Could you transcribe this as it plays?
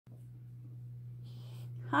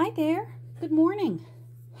Hi there. Good morning.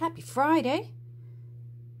 Happy Friday.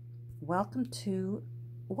 Welcome to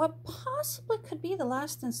what possibly could be the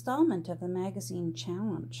last installment of the magazine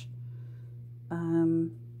challenge.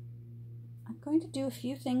 I'm going to do a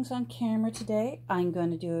few things on camera today. I'm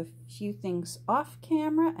going to do a few things off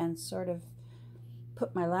camera and sort of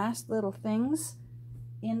put my last little things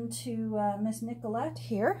into Miss Nicolette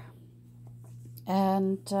here.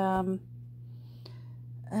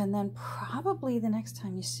 And then probably the next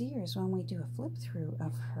time you see her is when we do a flip through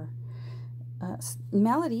of her.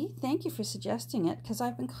 Melody, thank you for suggesting it, because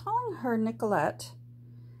I've been calling her Nicolette,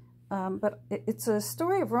 but it's a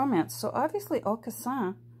story of romance. So obviously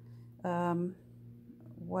Aucassin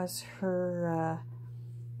was her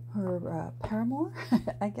paramour,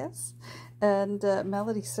 I guess. And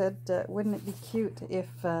Melody said, wouldn't it be cute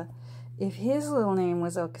if his little name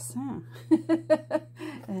was Aucassin?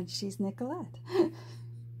 And she's Nicolette.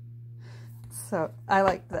 So I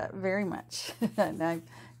like that very much. And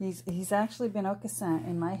he's actually been Aucassin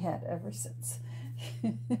in my head ever since.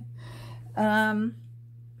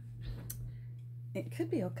 It could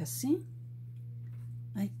be Aucassin.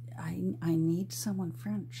 I need someone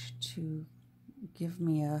French to give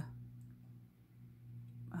me a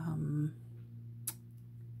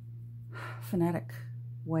phonetic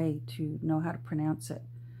way to know how to pronounce it.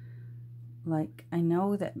 Like, I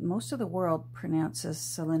know that most of the world pronounces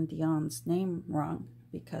Celine Dion's name wrong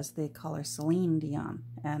because they call her Celine Dion,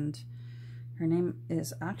 and her name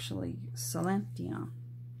is actually Celine Dion.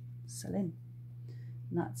 Celine,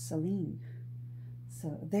 not Celine.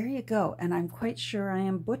 So there you go, and I'm quite sure I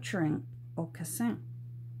am butchering Aucassin.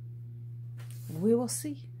 We will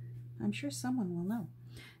see. I'm sure someone will know.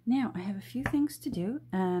 Now, I have a few things to do,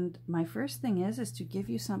 and my first thing is to give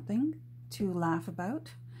you something to laugh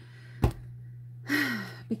about.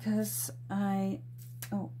 Because I'm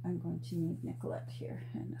going to need Nicolette here,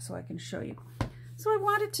 and so I can show you. So I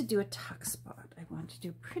wanted to do a tuck spot. I wanted to do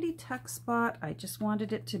a pretty tuck spot. I just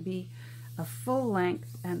wanted it to be a full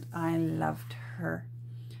length, and I loved her.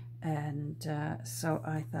 And so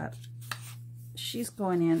I thought, she's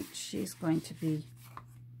going in, she's going to be,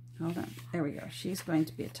 hold on, there we go. She's going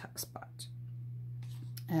to be a tuck spot.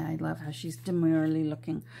 And I love how she's demurely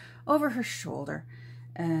looking over her shoulder.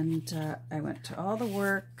 And I went to all the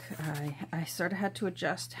work. I sort of had to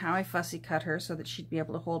adjust how I fussy cut her so that she'd be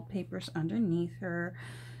able to hold papers underneath her,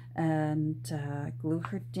 and glue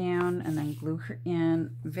her down and then glue her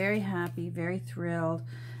in. Very happy, very thrilled.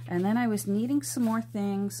 And then I was needing some more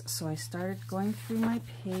things, so I started going through my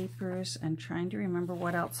papers and trying to remember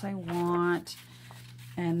what else I want.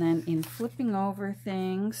 And then in flipping over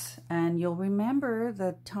things, and you'll remember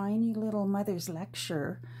the tiny little mother's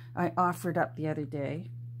lecture I offered up the other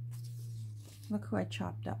day. Look who I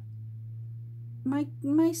chopped up. My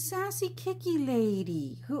sassy kicky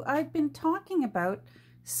lady, who I've been talking about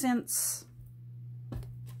since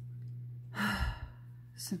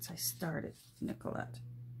I started Nicolette.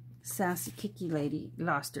 Sassy kicky lady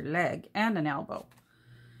lost her leg and an elbow.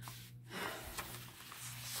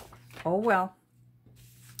 Oh well.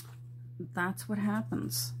 That's what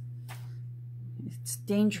happens. It's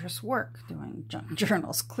dangerous work doing junk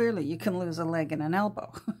journals. Clearly, you can lose a leg and an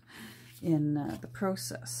elbow in the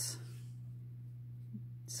process.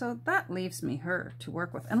 So that leaves me her to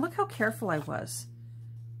work with. And look how careful I was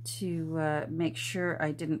to make sure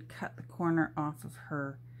I didn't cut the corner off of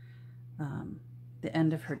her, the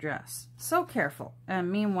end of her dress. So careful.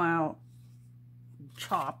 And meanwhile,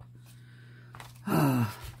 chop.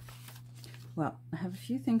 Well, I have a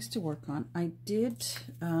few things to work on. I did,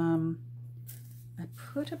 I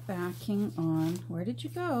put a backing on. Where did you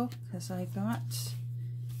go? Because I got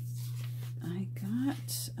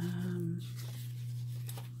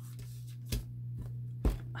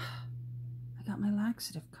my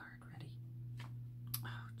laxative card ready.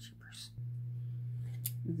 Oh, jeepers.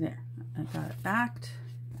 There, I got it backed.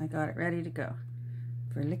 I got it ready to go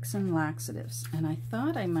for Lixin laxatives. And I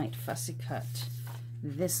thought I might fussy cut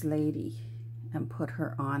this lady and put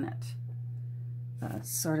her on it.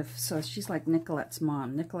 Sort of, so she's like Nicolette's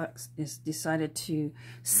mom. Nicolette is decided to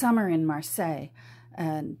summer in Marseille,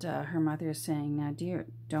 and her mother is saying, now dear,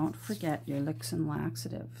 don't forget your Lixin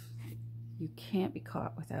laxative. You can't be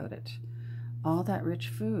caught without it. All that rich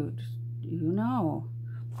food, you know.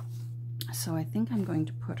 So I think I'm going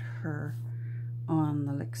to put her on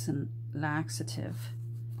the Lixin laxative.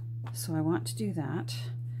 So I want to do that.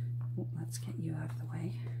 Oh, let's get you out of the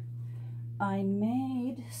way. I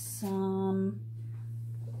made some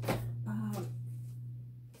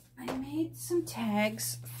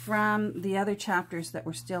tags from the other chapters that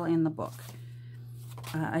were still in the book.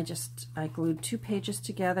 I glued 2 pages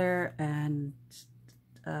together and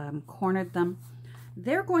cornered them.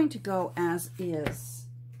 They're going to go as is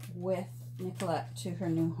with Nicolette to her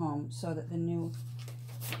new home so that her new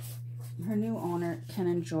owner can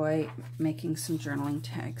enjoy making some journaling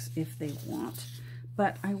tags if they want.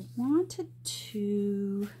 But I wanted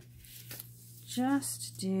to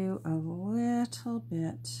just do a little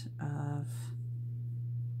bit of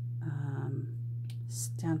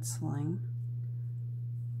stenciling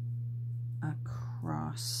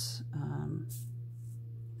across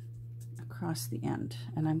the end,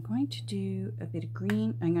 and I'm going to do a bit of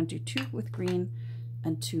green. I'm going to do 2 with green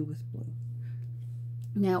and 2 with blue.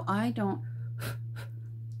 Now I don't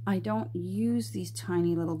use these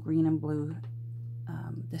tiny little green and blue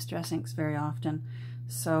distress inks very often,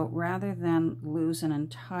 so rather than lose an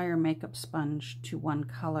entire makeup sponge to one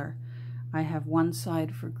color, I have one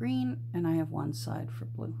side for green and I have one side for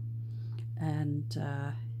blue, and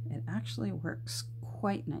it actually works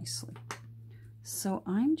quite nicely. So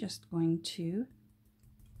I'm just going to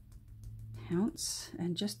pounce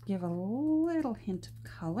and just give a little hint of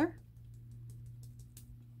color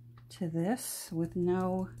to this with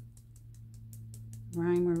no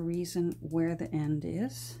rhyme or reason where the end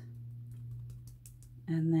is,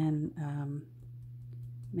 and then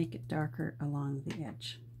make it darker along the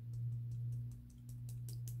edge.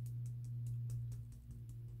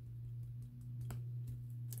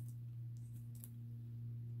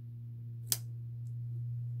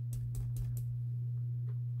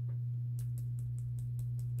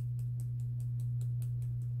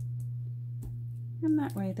 And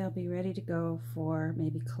that way they'll be ready to go for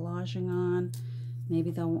maybe collaging on.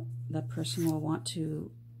 Maybe the person will want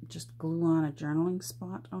to just glue on a journaling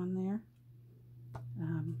spot on there.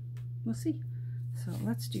 We'll see. So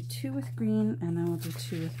let's do 2 with green, and then we'll do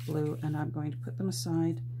 2 with blue, and I'm going to put them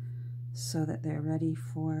aside so that they're ready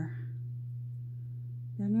for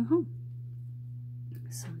their new home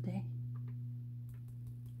someday.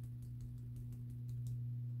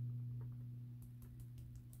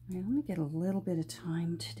 I only get a little bit of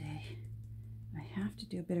time today. I have to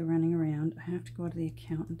do a bit of running around. I have to go to the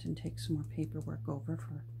accountant and take some more paperwork over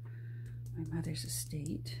for my mother's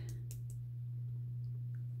estate.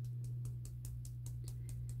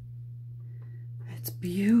 It's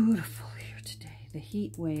beautiful here today. The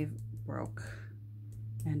heat wave broke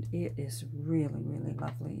and it is really, really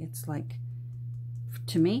lovely. It's like,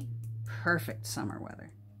 to me, perfect summer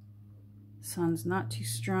weather. Sun's not too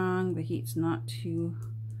strong, the heat's not too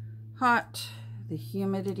hot, the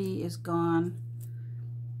humidity is gone.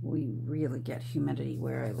 We really get humidity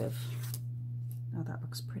where I live. Oh, that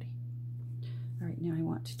looks pretty. All right, now I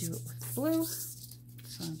want to do it with blue,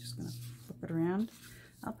 so I'm just going to flip it around.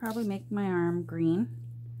 I'll probably make my arm green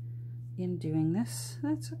in doing this.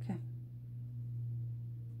 That's okay.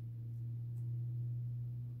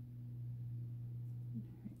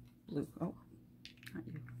 Blue. Oh, not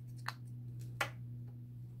you.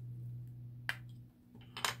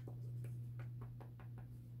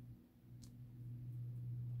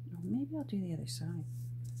 Oh, maybe I'll do the other side.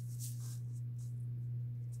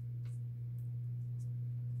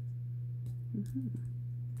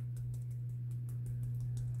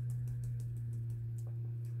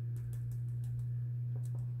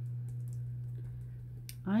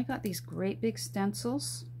 I got these great big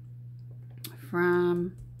stencils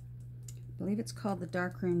from, I believe it's called the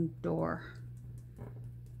Darkroom Door,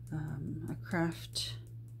 a craft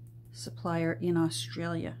supplier in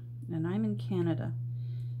Australia, and I'm in Canada,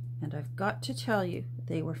 and I've got to tell you,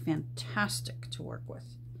 they were fantastic to work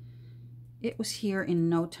with. It was here in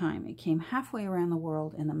no time. It came halfway around the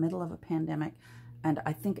world in the middle of a pandemic, and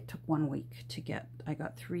I think it took 1 week to get. I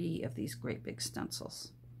got 3 of these great big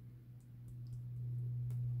stencils.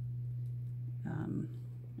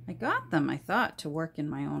 I got them, I thought, to work in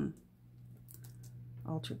my own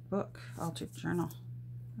altered journal.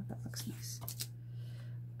 Oh, that looks nice.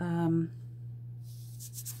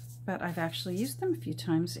 But I've actually used them a few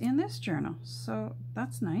times in this journal, so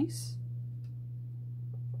that's nice.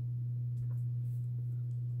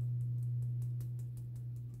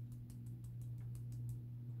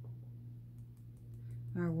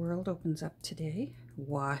 Our world opens up today.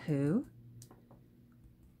 Wahoo!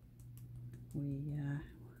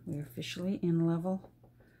 We're officially in level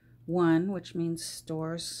 1, which means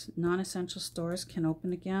stores, non-essential stores, can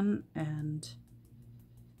open again, and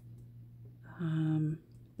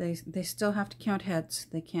they still have to count heads.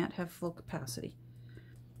 They can't have full capacity.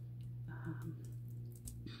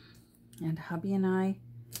 And hubby and I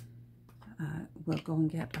will go and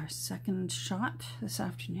get our second shot this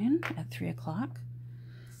afternoon at 3 o'clock.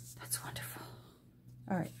 That's wonderful.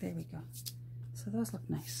 All right, there we go. So those look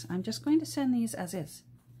nice. I'm just going to send these as is.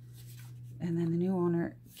 and then the new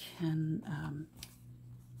owner can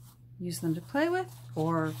use them to play with,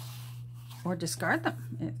 or discard them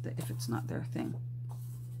if it's not their thing.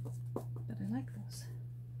 But I like those.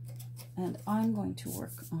 And I'm going to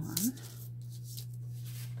work on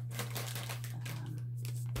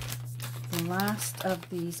the last of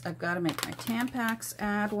these. I've got to make my Tampax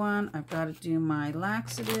add one. I've got to do my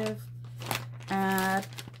laxative add.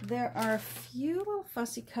 There are a few little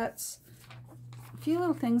fussy cuts, a few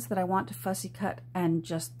little things that I want to fussy cut and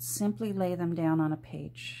just simply lay them down on a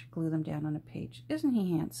page, glue them down on a page. Isn't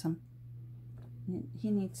he handsome? He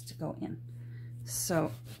needs to go in.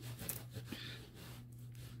 So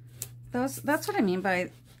that's what I mean by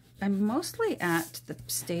I'm mostly at the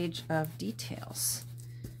stage of details.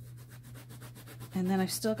 And then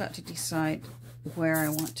I've still got to decide where I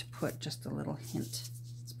want to put just a little hint.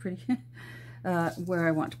 It's pretty, where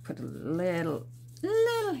I want to put a little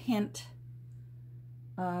hint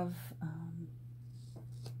of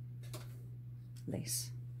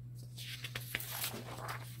lace.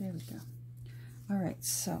 There we go. All right,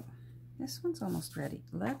 so this one's almost ready.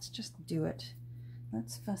 Let's just do it.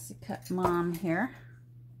 Let's fussy cut Mom here.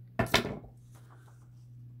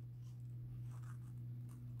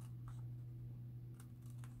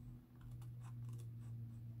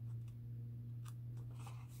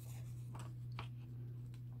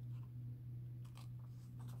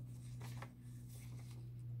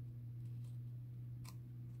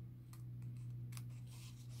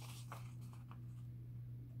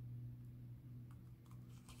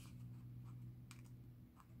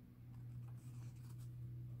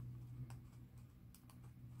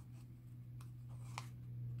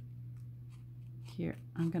 Here,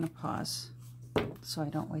 I'm going to pause so I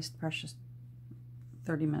don't waste precious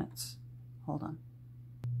 30 minutes. Hold on.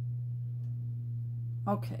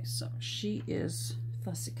 Okay, so she is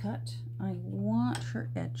fussy cut. I want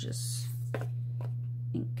her edges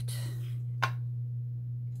inked.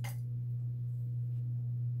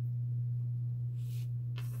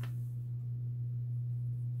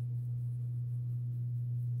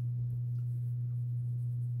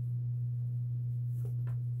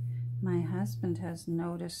 My husband has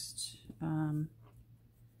noticed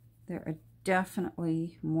there are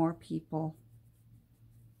definitely more people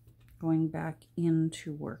going back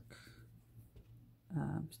into work,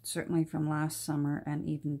 certainly from last summer, and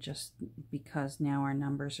even just because now our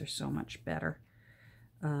numbers are so much better.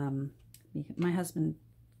 My husband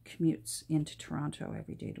commutes into Toronto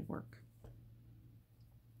every day to work,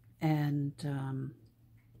 and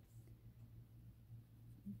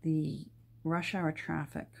the rush hour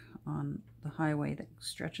traffic on the highway that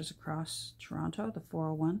stretches across Toronto, the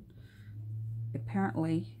 401,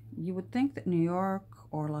 apparently, you would think that New York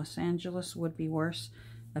or Los Angeles would be worse.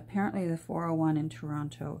 Apparently the 401 in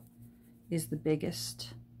Toronto is the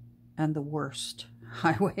biggest and the worst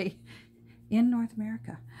highway in North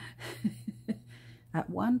America. At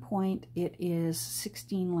one point it is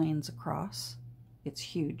 16 lanes across. It's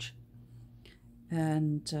huge.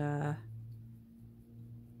 And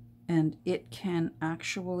it can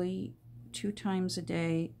actually 2 times a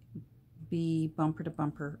day be bumper to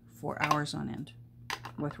bumper for hours on end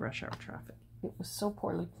with rush hour traffic. It was so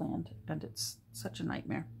poorly planned, and it's such a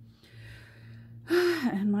nightmare.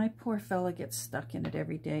 And my poor fella gets stuck in it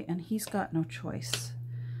every day, and he's got no choice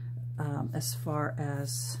as far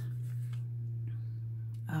as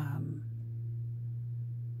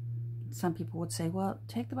some people would say, well,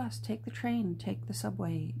 take the bus, take the train, take the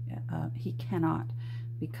subway. He cannot,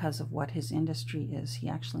 because of what his industry is. He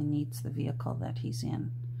actually needs the vehicle that he's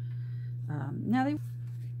in.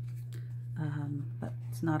 But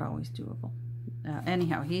it's not always doable.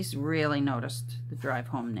 Anyhow, he's really noticed the drive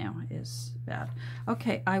home now is bad.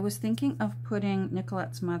 Okay, I was thinking of putting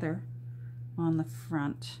Nicolette's mother on the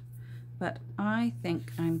front, but I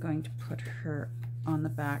think I'm going to put her on the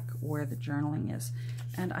back where the journaling is.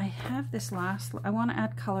 And I have this last, I want to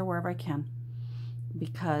add color wherever I can,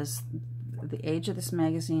 because the age of this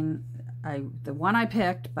magazine, the one I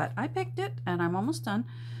picked, but I picked it and I'm almost done.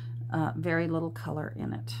 Very little color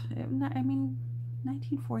in it. I mean,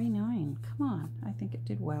 1949, come on. I think it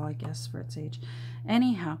did well, I guess, for its age.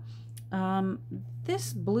 Anyhow,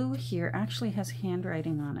 this blue here actually has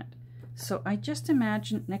handwriting on it. So I just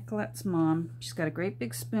imagined Nicolette's mom, she's got a great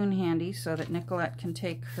big spoon handy so that Nicolette can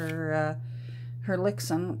take her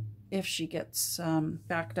Lixin if she gets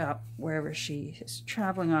backed up wherever she is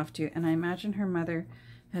traveling off to. And I imagine her mother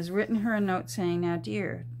has written her a note saying, now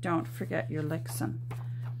dear, don't forget your Lixin.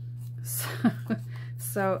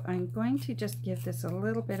 So I'm going to just give this a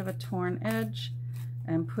little bit of a torn edge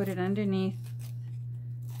and put it underneath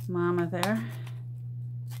Mama there.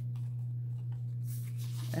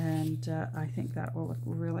 And I think that will look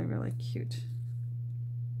really, really cute.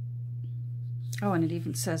 Oh, and it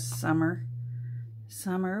even says summer.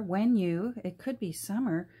 Summer, when you, it could be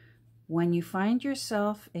summer, when you find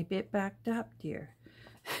yourself a bit backed up, dear.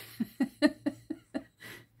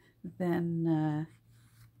 Then,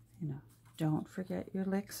 you know, don't forget your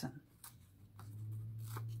Lixin.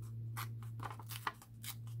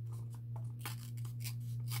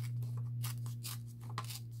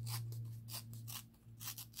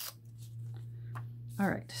 All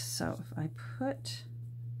right, so if I put,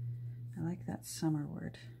 I like that summer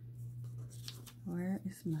word. Where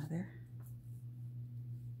is mother?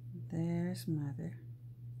 There's mother.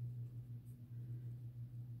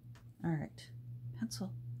 All right,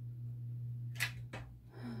 pencil.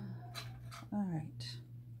 All right.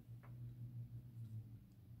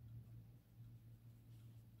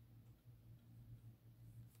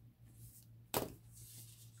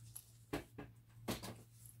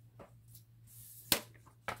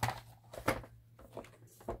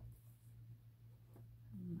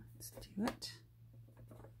 Let's do it.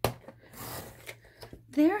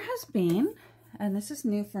 There has been, and this is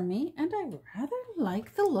new for me, and I rather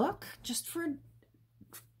like the look, just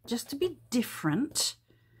to be different.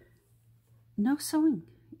 No sewing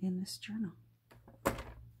in this journal.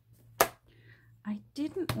 I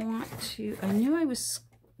didn't want to, I knew I was,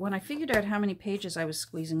 when I figured out how many pages I was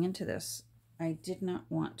squeezing into this, I did not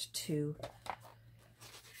want to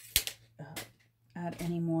add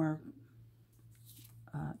any more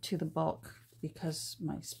to the bulk because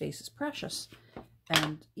my space is precious.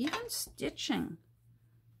 And even stitching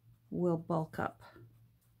will bulk up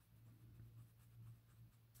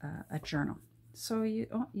a journal. So you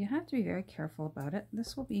have to be very careful about it.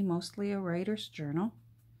 This will be mostly a writer's journal,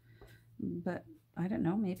 but I don't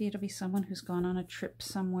know, maybe it'll be someone who's gone on a trip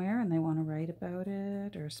somewhere and they want to write about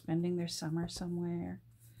it, or spending their summer somewhere.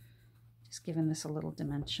 Just giving this a little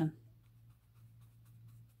dimension.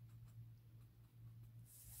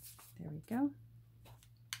 There we go.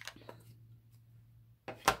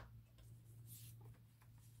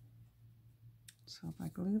 So if I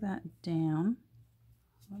glue that down,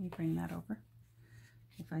 let me bring that over.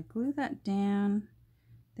 If I glue that down,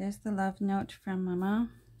 there's the love note from Mama.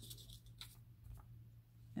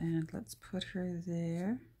 And let's put her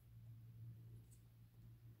there.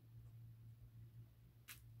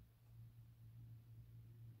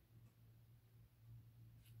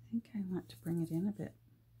 I think I want to bring it in a bit.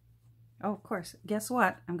 Oh, of course. Guess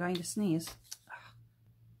what? I'm going to sneeze. Ugh.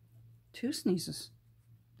 2 sneezes.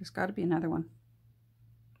 There's got to be another one.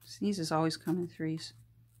 Sneezes always come in 3s.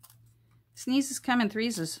 Sneezes come in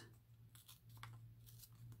 3s.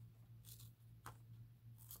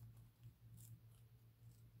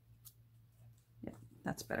 Yeah,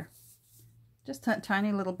 that's better. Just a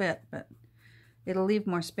tiny little bit, but it'll leave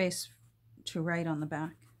more space to write on the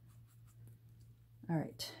back. All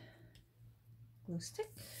right. Glue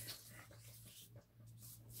stick.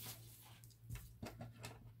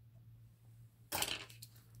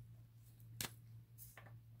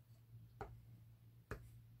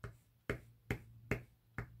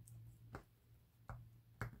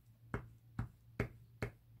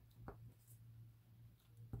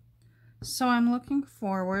 So I'm looking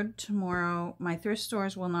forward tomorrow. My thrift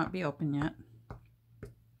stores will not be open yet.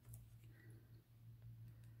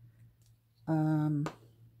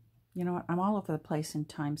 You know what? I'm all over the place in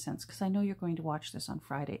time sense because I know you're going to watch this on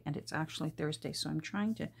Friday and it's actually Thursday. So I'm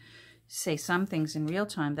trying to say some things in real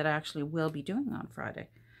time that I actually will be doing on Friday.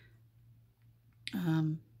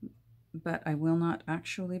 But I will not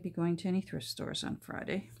actually be going to any thrift stores on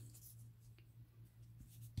Friday.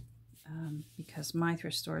 Because my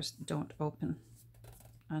thrift stores don't open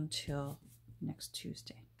until next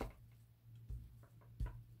Tuesday.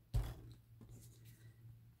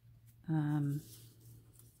 There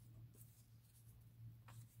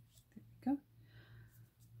we go.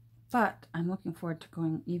 But I'm looking forward to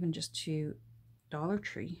going even just to Dollar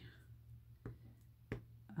Tree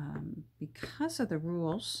because of the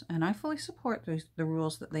rules, and I fully support the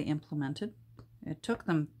rules that they implemented. It took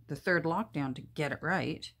them the 3rd lockdown to get it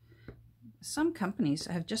right. Some companies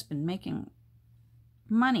have just been making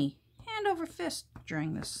money hand over fist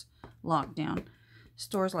during this lockdown.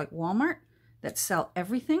 Stores like Walmart that sell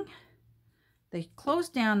everything, they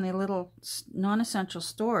closed down the little non-essential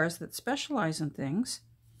stores that specialize in things.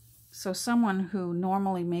 So someone who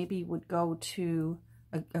normally maybe would go to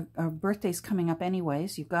a birthday's coming up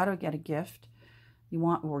anyways, you've got to get a gift,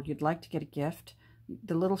 or you'd like to get a gift.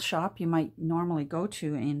 The little shop you might normally go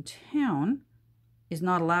to in town is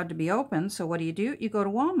not allowed to be open, so what do? You go to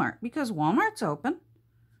Walmart, because Walmart's open.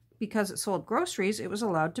 Because it sold groceries, it was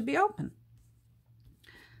allowed to be open.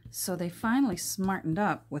 So they finally smartened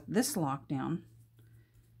up with this lockdown,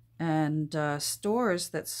 and stores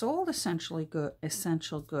that sold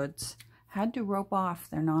essential goods had to rope off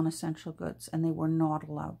their non-essential goods, and they were not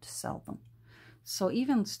allowed to sell them. So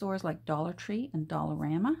even stores like Dollar Tree and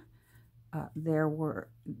Dollarama,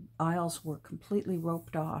 aisles were completely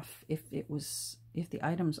roped off if the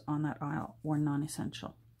items on that aisle were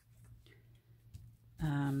non-essential,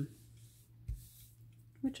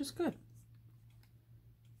 which is good.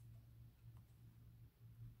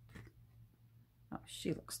 Oh,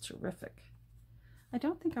 she looks terrific. I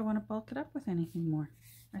don't think I want to bulk it up with anything more.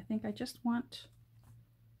 I think I just want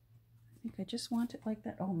it like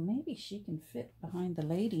that. Oh, maybe she can fit behind the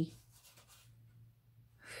lady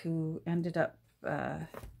who ended up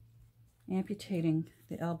amputating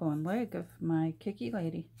the elbow and leg of my Kiki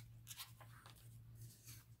lady.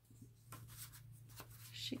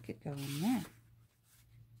 She could go in there.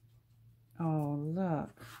 Oh,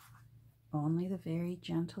 look. Only the very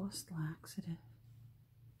gentlest laxative.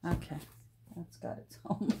 Okay, that's got its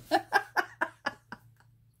home.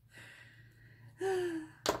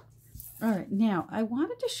 All right, now I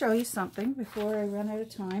wanted to show you something before I run out of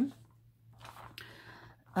time.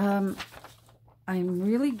 I'm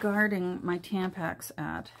really guarding my Tampax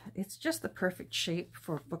ad. It's just the perfect shape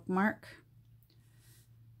for a bookmark,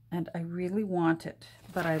 and I really want it.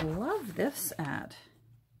 But I love this ad,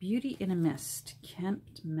 Beauty in a Mist,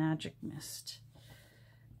 Kent Magic Mist.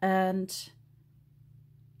 And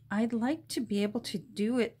I'd like to be able to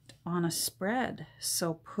do it on a spread.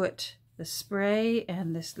 So put the spray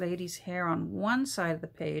and this lady's hair on one side of the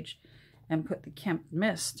page and put the Kent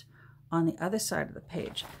Mist on the other side of the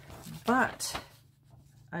page. But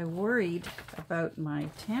I worried about my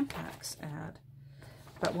Tampax ad.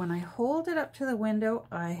 But when I hold it up to the window,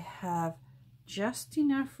 I have just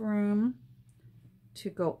enough room to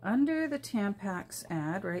go under the Tampax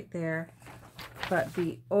ad right there, but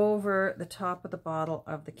be over the top of the bottle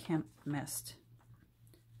of the Kent Mist.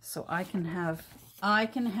 So I can have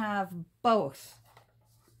both.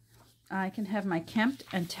 I can have my Kent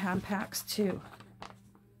and Tampax too.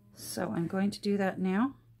 So I'm going to do that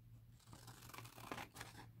now.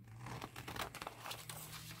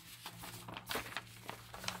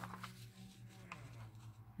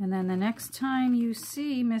 And then the next time you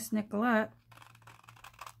see Miss Nicolette,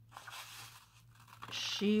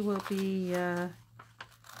 she'll be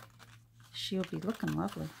looking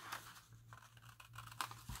lovely.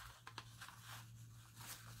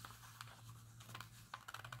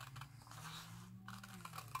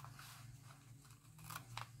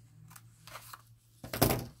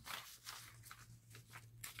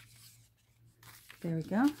 There we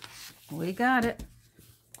go. We got it.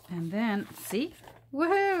 And then, see?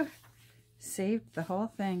 Woohoo! Saved the whole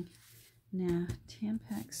thing. Now,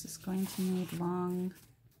 Tampax is going to need long.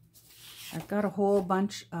 I've got a whole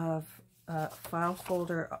bunch of file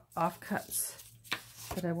folder offcuts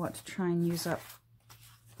that I want to try and use up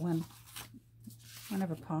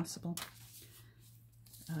whenever possible.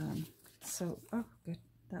 Oh, good.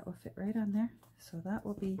 That will fit right on there. So that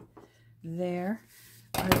will be there.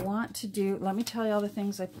 I want to do, let me tell you all the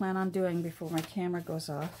things I plan on doing before my camera goes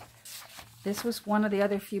off. This was one of the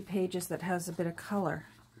other few pages that has a bit of color.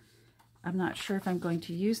 I'm not sure if I'm going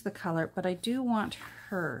to use the color, but I do want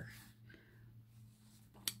her.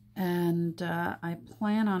 And I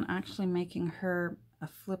plan on actually making her a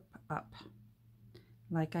flip up,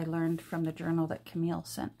 like I learned from the journal that Camille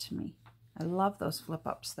sent to me. I love those flip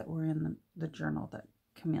ups that were in the journal that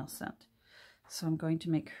Camille sent. So I'm going to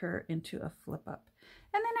make her into a flip up.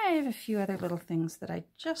 And then I have a few other little things that I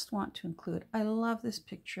just want to include. I love this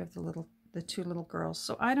picture of the two little girls.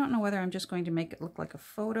 So I don't know whether I'm just going to make it look like a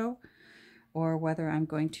photo or whether I'm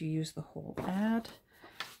going to use the whole ad.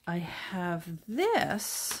 I have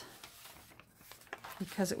this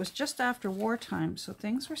because it was just after wartime, so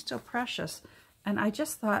things were still precious. And I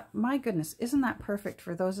just thought, my goodness, isn't that perfect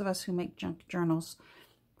for those of us who make junk journals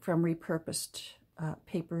from repurposed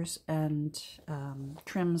papers and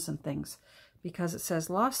trims and things? Because it says,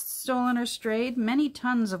 lost, stolen, or strayed, many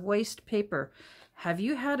tons of waste paper. Have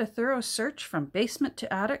you had a thorough search from basement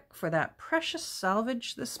to attic for that precious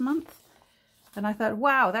salvage this month? And I thought,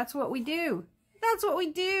 wow, that's what we do. That's what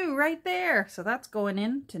we do right there. So that's going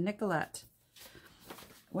in to Nicolette.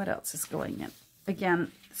 What else is going in?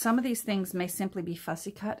 Again, some of these things may simply be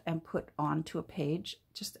fussy cut and put onto a page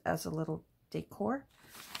just as a little decor.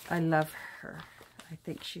 I love her. I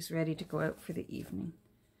think she's ready to go out for the evening.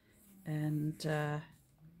 And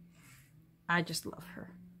I just love her.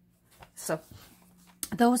 So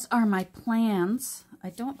those are my plans. I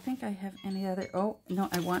don't think I have any other. Oh, no,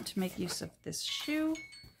 I want to make use of this shoe.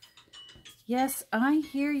 Yes, I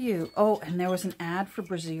hear you. Oh, and there was an ad for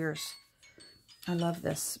brassieres. I love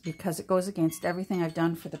this because it goes against everything I've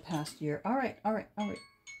done for the past year. All right.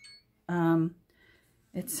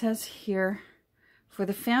 It says here, for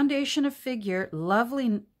the foundation of figure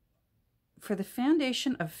loveliness,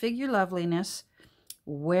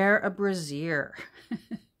 wear a brassiere.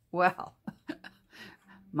 Well,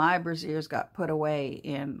 my brassieres got put away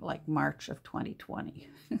in like March of 2020.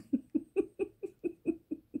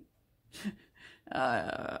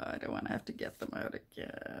 I don't want to have to get them out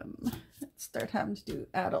again. Start having to do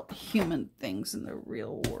adult human things in the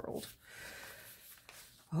real world.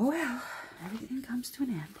 Oh well, everything comes to an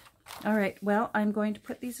end. All right, well, I'm going to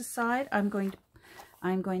put these aside. I'm going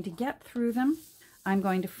to get through them. I'm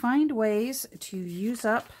going to find ways to use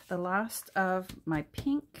up the last of my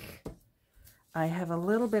pink. I have a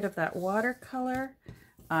little bit of that watercolor.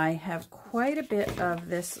 I have quite a bit of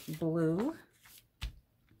this blue.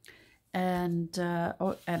 And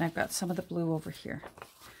and I've got some of the blue over here.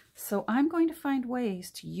 So I'm going to find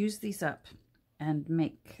ways to use these up and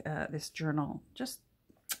make this journal just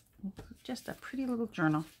a pretty little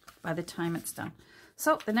journal by the time it's done.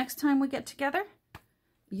 So the next time we get together,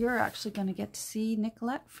 you're actually going to get to see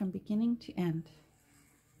Nicolette from beginning to end.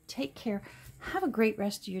 Take care. Have a great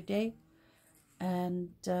rest of your day. And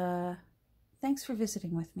thanks for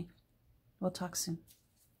visiting with me. We'll talk soon.